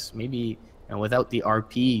Infamous, as maybe, you know, without the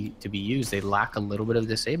RP to be used, they lack a little bit of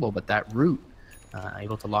disable, but that root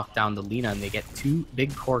able to lock down the Lina, and they get 2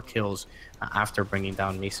 big core kills after bringing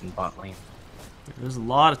down Mason bot lane. There's a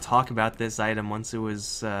lot of talk about this item once it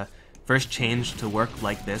was first changed to work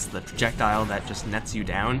like this, the projectile that just nets you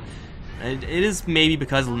down. It is maybe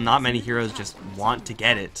because not many heroes just want to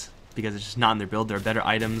get it, because it's just not in their build. There are better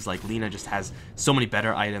items, like Lina just has so many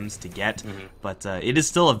better items to get, but it is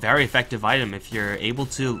still a very effective item if you're able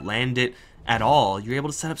to land it at all. You're able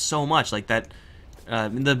to set up so much, like that.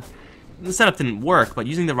 The setup didn't work, but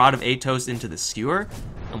using the Rod of Atos into the Skewer,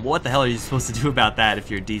 what the hell are you supposed to do about that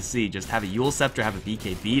if you're DC? Just have a Yule Scepter, have a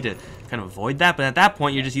BKB to kind of avoid that, but at that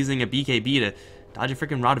point you're just using a BKB to dodge a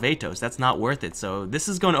freaking Rod of Atos. That's not worth it. So this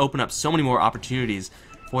is going to open up so many more opportunities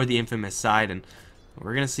for the Infamous side, and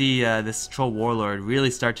we're going to see this Troll Warlord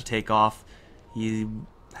really start to take off. He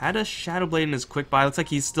had a Shadow Blade in his quick buy. Looks like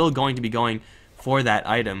he's still going to be going for that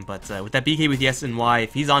item, but with that BK with the S and Y,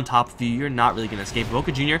 if he's on top of you, you're not really going to escape.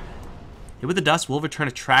 Boca Jr. hit with the Dust will return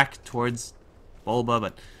a track towards Bulba,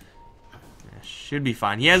 but should be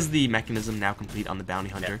fine. He has the mechanism now complete on the Bounty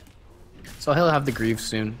Hunter. Yeah. So he'll have the Grieve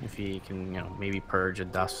soon if he can, maybe purge a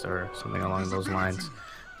dust or something along those lines.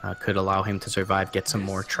 Could allow him to survive, get some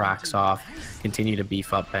more tracks off, continue to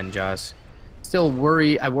beef up Benjaz. Still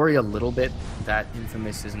I worry a little bit that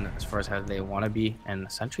Infamous isn't as far as how they want to be, and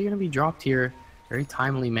essentially going to be dropped here very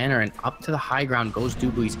timely manner, and up to the high ground goes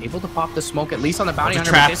Dubu. He's able to pop the smoke, at least on the bounty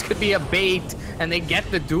hunter, but this could be a bait, and they get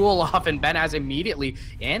the duel off, and Benaz immediately,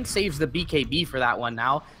 and saves the BKB for that one.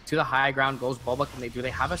 Now to the high ground goes Boba. Do they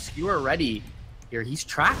have a skewer ready here? He's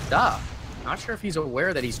tracked up. Not sure if he's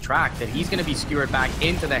aware that he's tracked, that he's going to be skewered back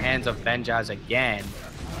into the hands of Benjaz again.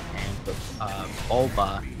 And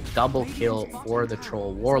Boba, double kill for the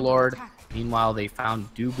Troll Warlord. Meanwhile, they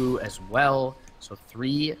found Dubu as well. So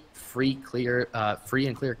 3 free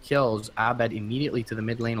and clear kills. Abed immediately to the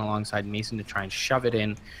mid lane alongside Mason to try and shove it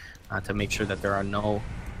in to make sure that there are no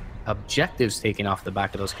objectives taken off the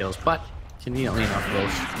back of those kills. But conveniently enough,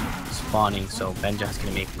 Roche spawning, so Benjaz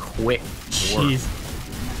going to make quick work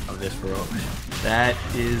of this Roche. That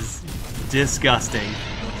is disgusting.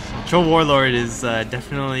 Troll Warlord is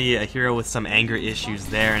definitely a hero with some anger issues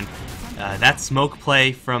there, and that smoke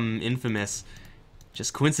play from Infamous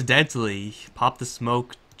just coincidentally popped the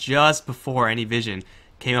smoke just before any vision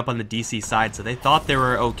came up on the DC side, so they thought they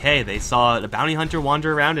were okay. They saw a bounty hunter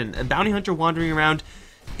wander around, and a bounty hunter wandering around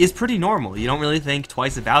is pretty normal. You don't really think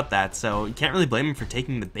twice about that, so you can't really blame him for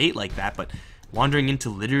taking the bait like that, but wandering into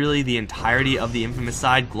literally the entirety of the Infamous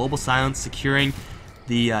side, global silence, securing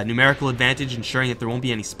the numerical advantage, ensuring that there won't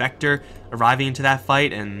be any Spectre arriving into that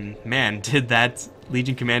fight, and man, did that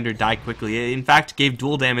Legion Commander die quickly. It, in fact, gave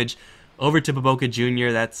dual damage over to Baboka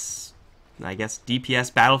Jr. That's, I guess,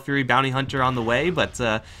 DPS Battle Fury Bounty Hunter on the way, but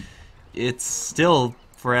it's still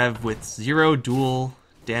Forev with 0 dual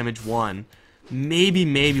damage 1. Maybe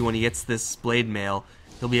when he gets this Blade Mail,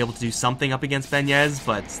 he'll be able to do something up against Benyez,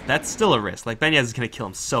 but that's still a risk. Like, Benyez is going to kill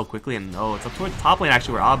him so quickly, and oh, it's up toward the top lane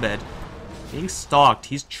actually where Abed being stalked.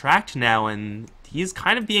 He's tracked now, and he's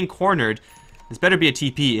kind of being cornered. This better be a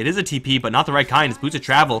TP. It is a TP, but not the right kind. It's Boots of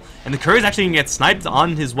Travel, and the Courier's actually going to get sniped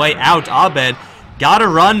on his way out. Abed gotta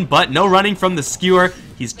run, but no running from the skewer.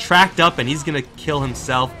 He's tracked up, and he's going to kill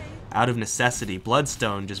himself out of necessity.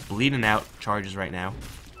 Bloodstone just bleeding out charges right now.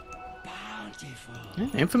 Yeah,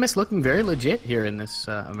 Infamous looking very legit here in this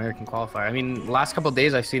American qualifier. I mean, the last couple of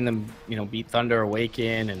days I've seen them, beat Thunder,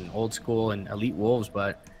 Awaken, and Old School, and Elite Wolves,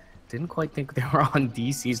 but didn't quite think they were on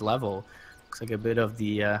DC's level. Looks like a bit of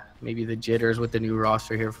the maybe the jitters with the new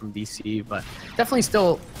roster here from DC, but definitely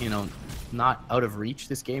still, not out of reach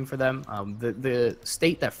this game for them. The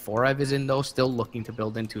state that Forev is in, though, still looking to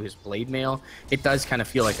build into his Blade Mail. It does kind of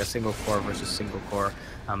feel like a single core versus single core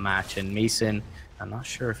match, and Mason, I'm not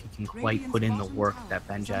sure if he can quite put in the work that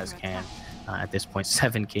Benjaz can at this point.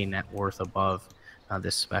 7k net worth above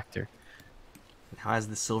this Spectre. Now has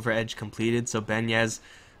the Silver Edge completed, so Benyez,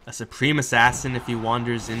 a Supreme Assassin, if he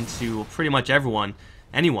wanders into pretty much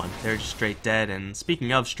anyone, they're just straight dead. And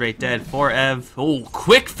speaking of straight dead, Forev, oh,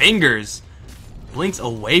 quick fingers! Blinks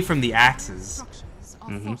away from the axes.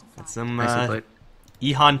 That's some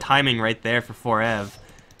Ehan timing right there for Forev.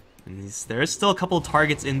 And there's still a couple of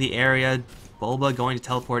targets in the area. Bulba going to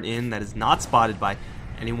teleport in. That is not spotted by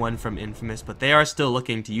anyone from Infamous, but they are still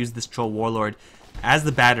looking to use this Troll Warlord as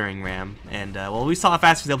the battering ram. And, well, we saw how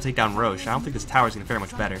fast he was able to take down Roche. I don't think this tower is going to fare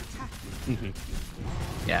much better.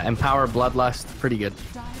 Yeah, Empower Bloodlust, pretty good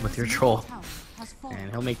with your Troll.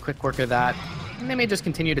 And he'll make quick work of that. And they may just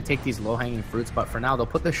continue to take these low-hanging fruits, but for now, they'll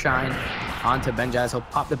put the Shine onto Benjaz. He'll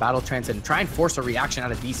pop the Battle Trance and try and force a reaction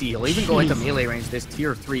out of DC. He'll even go into melee range, this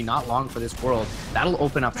tier 3, not long for this world. That'll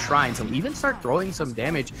open up Shrines. He'll even start throwing some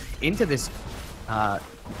damage into this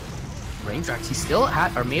range racks. He still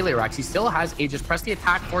has, or melee racks. He still has Aegis. Press the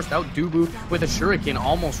attack, forced out Dubu with a Shuriken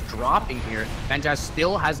almost dropping here. Benjaz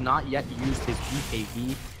still has not yet used his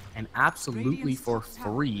BKB. And absolutely for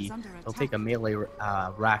free, they'll take a melee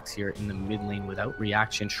racks here in the mid lane without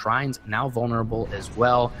reaction. Shrine's now vulnerable as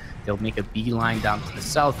well. They'll make a beeline down to the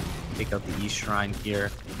south, take out the east shrine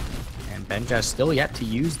here. And Benjaz still yet to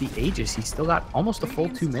use the Aegis. He's still got almost a full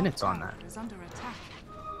 2 minutes on that.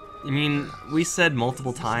 I mean, we said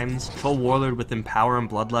multiple times, Troll Warlord with Empower and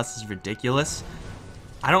Bloodlust is ridiculous.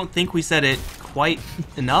 I don't think we said it quite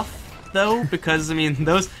enough, though, because, I mean,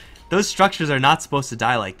 those structures are not supposed to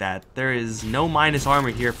die like that. There is no minus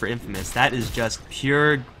armor here for Infamous. That is just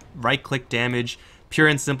pure right-click damage, pure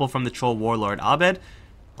and simple from the Troll Warlord. Abed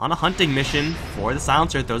on a hunting mission for the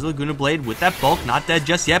Silencer, throws a Laguna Blade with that bulk, not dead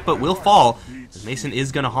just yet, but will fall. Mason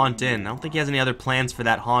is going to haunt in. I don't think he has any other plans for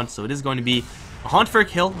that haunt, so it is going to be a haunt for a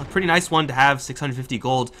kill, a pretty nice one to have. 650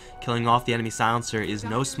 gold. Killing off the enemy Silencer is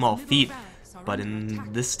no small feat. But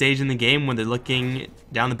in this stage in the game, when they're looking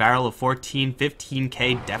down the barrel of 14,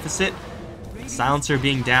 15k deficit, Silencer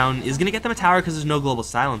being down is going to get them a tower because there's no global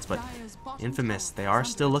silence. But Infamous, they are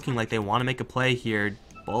still looking like they want to make a play here.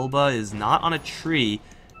 Bulba is not on a tree.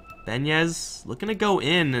 Benyez looking to go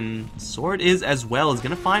in, and Sword is as well. Is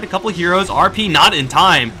going to find a couple heroes. RP not in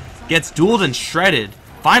time. Gets dueled and shredded.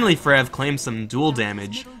 Finally, Frev claims some duel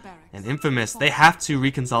damage. And Infamous, they have to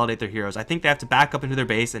reconsolidate their heroes. I think they have to back up into their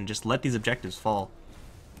base and just let these objectives fall.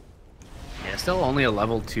 Yeah, still only a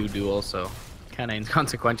level 2 duel, so kind of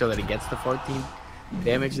inconsequential that he gets the 14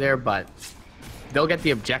 damage there, but they'll get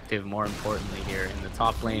the objective, more importantly, here in the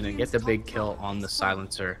top lane and get the big kill on the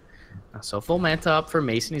Silencer. So full manta up for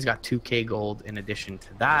Mason. He's got 2k gold in addition to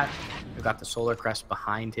that. We've got the Solar Crest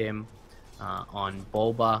behind him on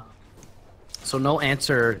Bulba. So no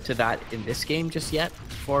answer to that in this game just yet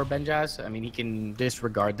for Benjaz. I mean, he can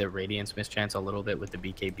disregard the Radiance mischance a little bit with the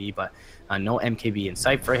BKB, but no MKB in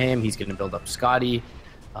sight for him. He's going to build up Scotty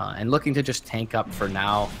and looking to just tank up for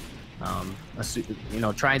now. You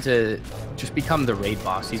know, trying to just become the raid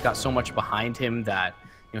boss. He's got so much behind him that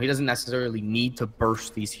he doesn't necessarily need to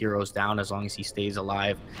burst these heroes down as long as he stays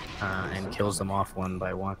alive and kills them off one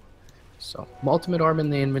by one. So, ultimate orb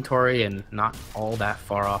in the inventory and not all that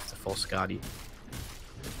far off the full Scotty.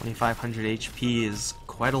 2500 HP is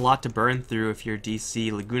quite a lot to burn through if you're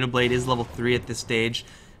DC. Laguna Blade is level 3 at this stage,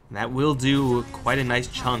 and that will do quite a nice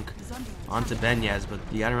chunk onto Benyez, but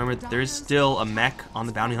you gotta remember there's still a mech on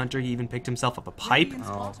the Bounty Hunter. He even picked himself up a pipe.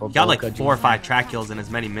 He got like 4 or 5 track kills in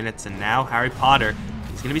as many minutes, and now Harry Potter,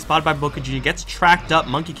 he's gonna be spotted by Boca Jr., gets tracked up.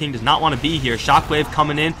 Monkey King does not want to be here. Shockwave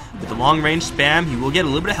coming in with the long range spam. He will get a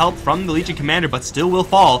little bit of help from the Legion Commander, but still will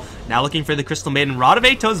fall. Now looking for the Crystal Maiden. Rod of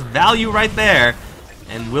Atos value right there,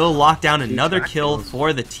 and will lock down another kill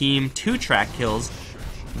for the team. 2 track kills.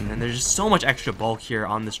 And there's just so much extra bulk here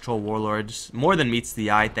on this Troll Warlord, just more than meets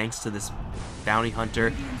the eye thanks to this Bounty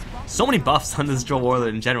Hunter. So many buffs on this Troll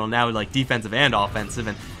Warlord in general now, like defensive and offensive.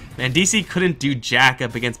 And man, DC couldn't do jack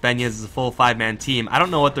up against Benyez as a full 5-man team. I don't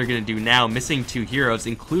know what they're going to do now, missing 2 heroes,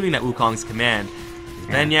 including that Wukong's command.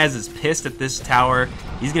 Benyez is pissed at this tower.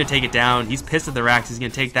 He's going to take it down. He's pissed at the racks. He's going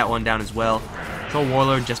to take that one down as well. Troll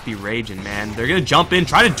Warlord just be raging, man. They're going to jump in,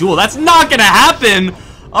 try to duel. That's not going to happen!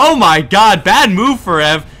 Oh my god, bad move for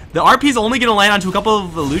Ev. The RP is only going to land onto a couple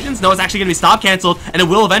of illusions. No, it's actually going to be stop canceled, and it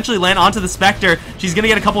will eventually land onto the Spectre. She's going to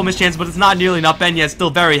get a couple of mischances, but it's not nearly enough. Benyez still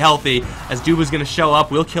very healthy, as Duba's going to show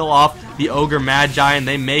up. We'll kill off the Ogre Magi, and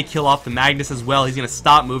they may kill off the Magnus as well. He's going to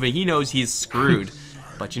stop moving. He knows he's screwed.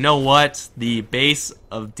 But you know what? The base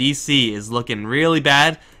of DC is looking really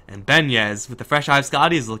bad, and Benyez, with the Fresh Hive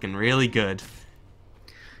Scotty, is looking really good.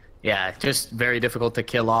 Yeah, just very difficult to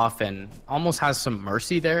kill off, and almost has some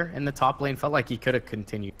mercy there in the top lane. Felt like he could have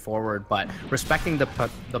continued forward, but respecting the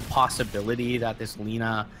possibility that this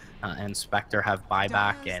Lina and Spectre have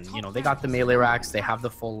buyback, and they got the melee racks, they have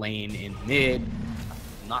the full lane in mid.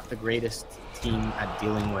 Not the greatest team at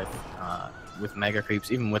dealing with mega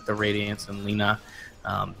creeps, even with the Radiance and Lina.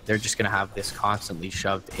 They're just gonna have this constantly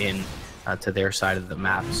shoved in to their side of the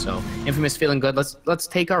map. So Infamous feeling good. Let's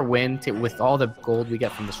take our win with all the gold we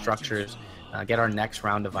get from the structures, get our next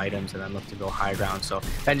round of items, and then look to go high ground. So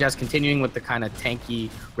Benjaz continuing with the kind of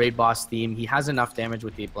tanky raid boss theme. He has enough damage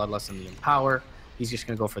with the Bloodlust and the Empower. He's just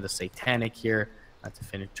gonna go for the Satanic here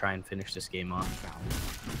to try and finish this game off.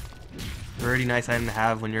 Pretty nice item to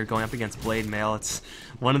have when you're going up against Blade Mail. It's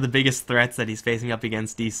one of the biggest threats that he's facing up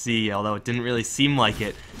against DC, although it didn't really seem like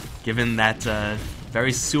it, given that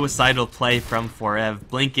very suicidal play from Forev.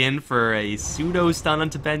 Blink in for a pseudo stun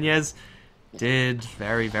onto Benyez. Did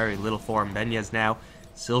very, very little for him. Benyez now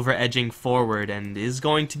silver edging forward and is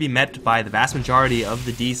going to be met by the vast majority of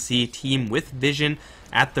the DC team with vision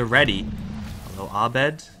at the ready. Although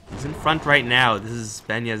Abed, he's in front right now. This is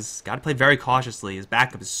Benyez. Got to play very cautiously. His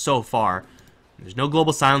backup is so far. There's no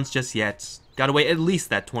global silence just yet. Got to wait at least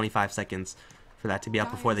that 25 seconds for that to be up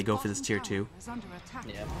before they go for this tier 2.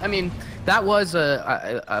 Yeah, I mean, that was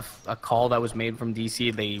a call that was made from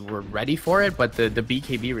DC. They were ready for it, but the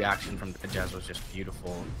BKB reaction from Jazz was just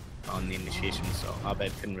beautiful on the initiation, so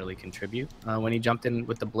Abed couldn't really contribute when he jumped in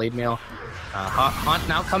with the Blade Mail. Haunt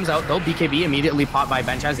now comes out, though. BKB immediately popped by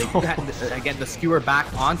Benchaz. They get the skewer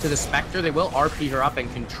back onto the Spectre. They will RP her up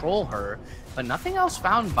and control her, but nothing else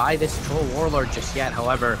found by this Troll Warlord just yet.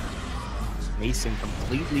 However, Mason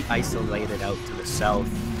completely isolated out to the south,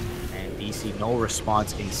 and DC no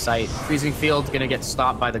response in sight. Freezing Field's gonna get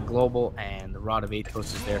stopped by the global, and the Rod of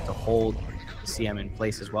Atos is there to hold the CM in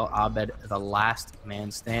place as well. Abed, the last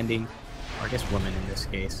man standing, or I guess woman in this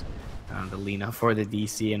case, the Lina for the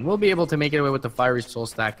DC, and we'll be able to make it away with the Fiery Soul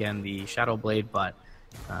Stack and the Shadow Blade, but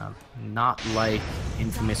Not like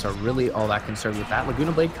Infamous are really all that concerned with that.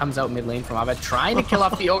 Laguna Blade comes out mid lane from Abed, trying to kill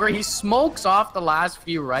off the Ogre. He smokes off the last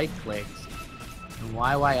few right clicks. And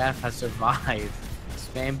YYF has survived.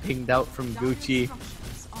 Spam pinged out from Gucci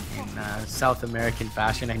in South American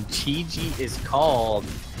fashion, and GG is called.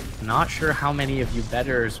 Not sure how many of you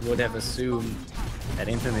bettors would have assumed that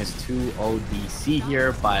Infamous 2-0 DC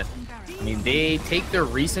here, but I mean, they take their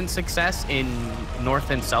recent success in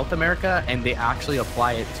North and South America and they actually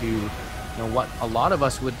apply it to, you know, what a lot of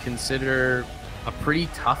us would consider a pretty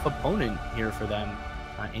tough opponent here for them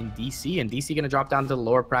in DC. And DC going to drop down to the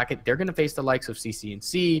lower bracket. They're going to face the likes of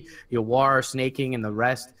CCNC, Yawar, Snaking, and the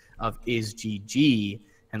rest of IsGG.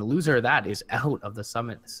 And the loser of that is out of the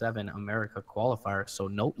Summit 7 America qualifier. So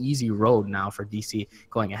no easy road now for DC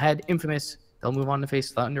going ahead. Infamous, they'll move on to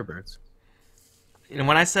face Thunderbirds. And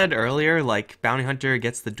when I said earlier, like, Bounty Hunter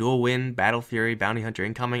gets the dual win, Battle Fury, Bounty Hunter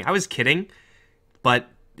incoming, I was kidding. But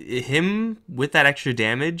him with that extra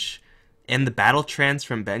damage and the battle trance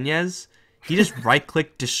from Benyes, he just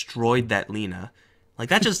right-click destroyed that Lina. Like,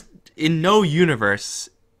 that just, in no universe,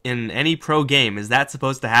 in any pro game, is that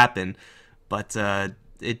supposed to happen. But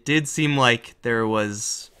it did seem like there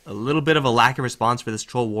was a little bit of a lack of response for this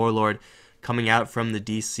Troll Warlord coming out from the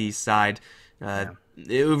DC side.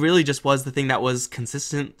 It really just was the thing that was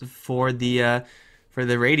consistent for the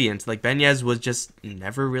Radiant. Like, Benyes was just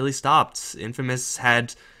never really stopped. Infamous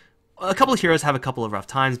had a couple of heroes have a couple of rough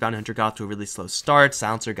times. Bounty Hunter got to a really slow start.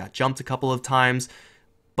 Silencer got jumped a couple of times,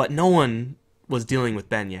 but no one was dealing with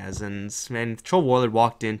Benyes. And man, Troll Warlord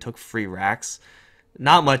walked in, took free racks.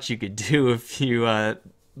 Not much you could do if you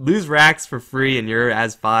lose racks for free and you're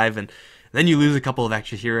as 5, and then you lose a couple of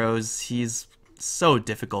extra heroes. He's so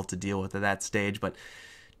difficult to deal with at that stage. But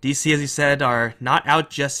DC, as you said, are not out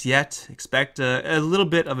just yet. Expect a little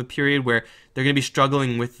bit of a period where they're going to be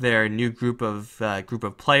struggling with their new group of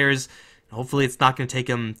players. Hopefully it's not going to take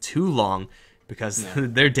them too long, because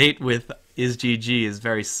their date with IsGG is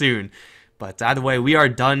very soon. But either way, we are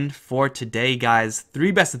done for today, guys.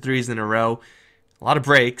 3 best of 3s in a row. A lot of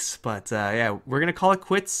breaks, but yeah, we're going to call it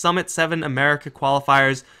quits. Summit 7 America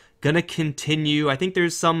qualifiers gonna continue. I think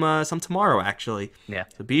there's some tomorrow, actually. Yeah.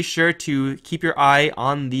 So be sure to keep your eye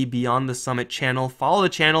on the Beyond the Summit channel. Follow the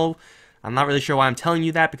channel. I'm not really sure why I'm telling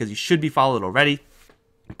you that, because you should be followed already.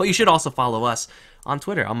 But you should also follow us on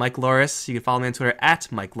Twitter. I'm Mike Loris. You can follow me on Twitter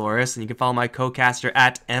at Mike Loris, and you can follow my co-caster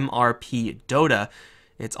at MRP Dota.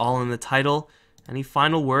 It's all in the title. Any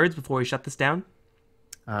final words before we shut this down?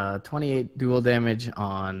 28 dual damage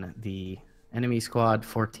on the enemy squad,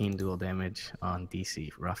 14 dual damage on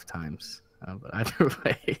DC. Rough times. But either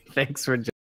way, thanks for joining.